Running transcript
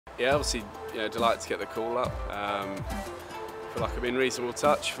Yeah, obviously, delighted to get the call up. Feel like I've been reasonable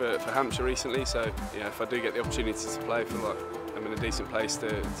touch for Hampshire recently, so if I do get the opportunity to play, I feel like I'm in a decent place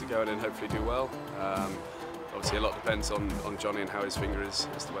to go in and hopefully do well. Obviously, a lot depends on Johnny and how his finger is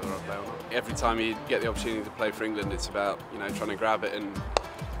as to whether I play or not. Every time you get the opportunity to play for England, it's about trying to grab it and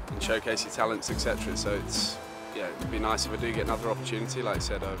showcase your talents, etc. So it'd be nice if I do get another opportunity. Like I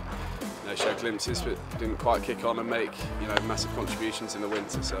said, I showed glimpses, but didn't quite kick on and make massive contributions in the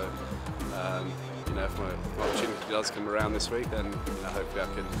winter. So if my opportunity does come around this week, then hopefully I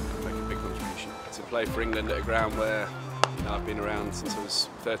can make a big contribution. To play for England at a ground where I've been around since I was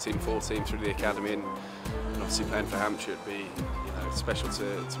 13, 14 through the academy, and obviously playing for Hampshire, it'd be special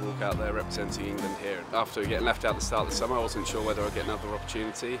to walk out there representing England here. After getting left out at the start of the summer, I wasn't sure whether I'd get another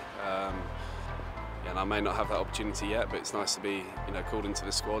opportunity. And I may not have that opportunity yet, but it's nice to be called into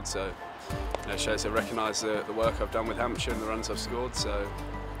the squad. So it shows they recognise the work I've done with Hampshire and the runs I've scored. So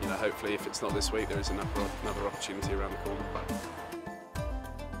hopefully, if it's not this week, there is another opportunity around the corner.